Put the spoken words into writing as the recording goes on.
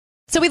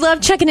So we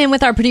love checking in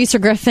with our producer,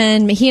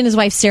 Griffin. He and his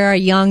wife, Sarah, are a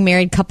young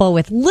married couple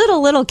with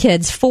little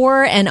kids,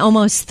 4 and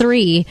almost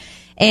 3.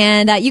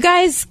 And you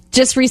guys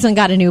just recently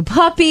got a new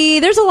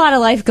puppy. There's a lot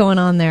of life going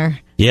on there.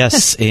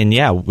 Yes, and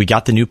we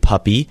got the new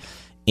puppy.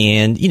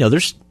 And,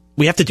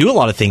 we have to do a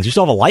lot of things. We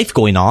still have a life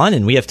going on,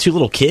 and we have 2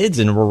 little kids,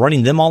 and we're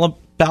running them all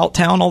about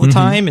town all the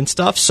time and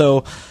stuff.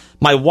 So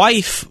my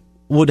wife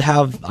would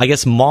have, I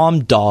guess,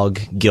 mom dog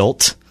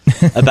guilt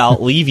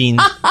about leaving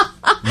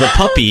the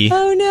puppy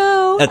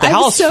at the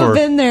house. I've so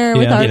been there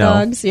with our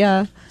dogs,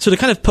 yeah. So to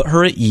kind of put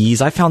her at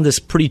ease, I found this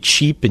pretty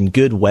cheap and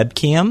good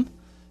webcam.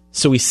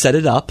 So we set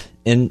it up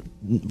and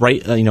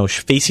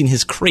facing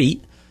his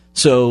crate.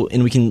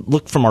 And we can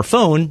look from our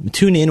phone,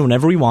 tune in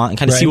whenever we want, and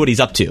kind of see what he's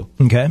up to.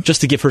 Okay.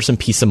 Just to give her some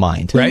peace of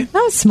mind. Right.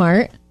 That was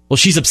smart. Well,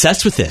 she's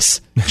obsessed with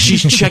this.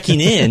 She's checking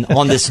in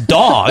on this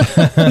dog.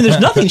 I mean, there's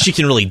nothing she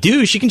can really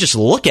do. She can just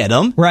look at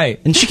him. Right.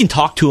 And she can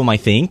talk to him, I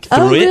think,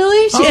 through it.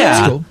 Really?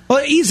 Yeah. Cool. Well,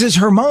 it eases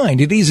her mind.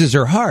 It eases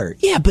her heart.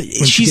 Yeah, but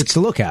she gets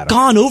to look at him.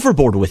 Gone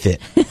overboard with it.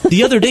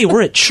 The other day,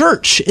 we're at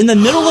church, in the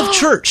middle of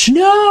church.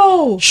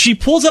 No! She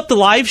pulls up the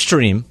live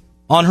stream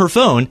on her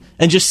phone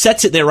and just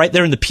sets it right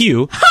there in the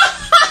pew.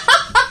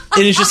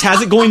 And it just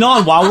has it going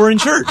on while we're in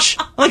church.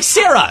 I'm like,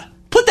 Sarah,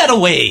 put that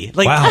away.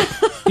 Like, wow.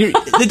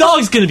 The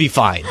dog's going to be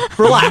fine.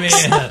 Relax.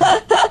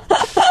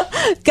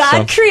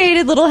 God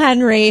created little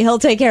Henry. He'll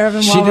take care of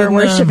him while we're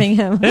worshiping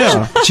him.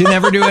 Yeah. She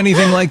never do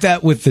anything like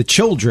that with the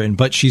children,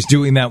 but she's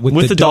doing that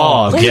with the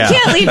dog. Well, yeah. You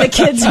can't leave the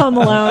kids home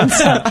alone.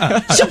 So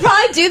she'll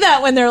probably do that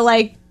when they're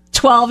like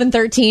 12 and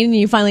 13 and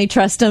you finally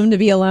trust them to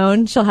be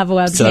alone. She'll have a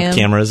webcam. Set up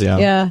cameras, yeah.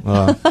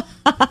 Yeah.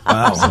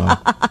 Wow.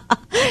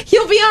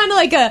 He'll be on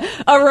like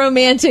a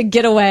romantic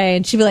getaway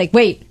and she'll be like,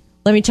 wait,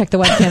 let me check the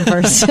webcam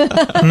first.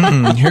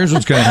 Here's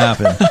what's going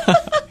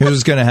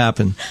to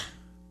happen.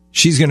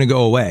 She's going to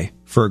go away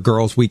for a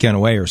girls' weekend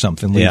away or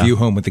something, leave you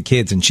home with the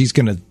kids, and she's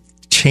going to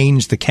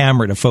change the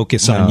camera to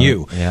focus on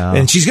you. Yeah.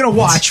 And she's going to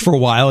watch for a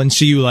while and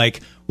see you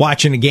like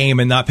watching a game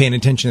and not paying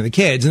attention to the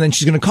kids. And then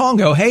she's going to call and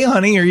go, hey,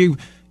 honey, are you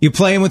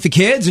playing with the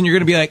kids? And you're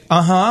going to be like,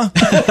 uh-huh.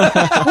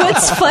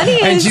 What's funny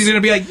is... And she's going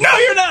to be like, no,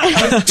 you're not.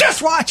 I was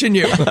just watching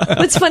you.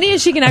 What's funny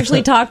is she can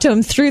actually talk to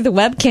him through the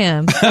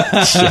webcam.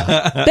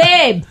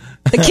 Babe,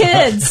 the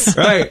kids.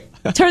 Right.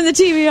 Turn the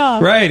TV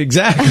off. Right,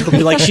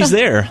 exactly. Like she's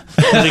there.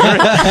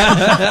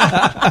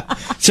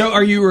 So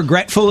are you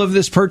regretful of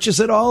this purchase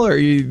at all, or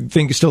you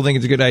still think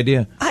it's a good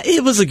idea?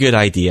 It was a good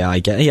idea, I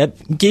guess. Yeah,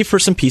 gave her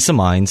some peace of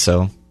mind,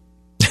 so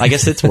I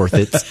guess it's worth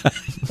it.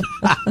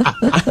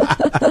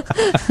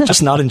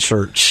 Just not in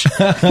church.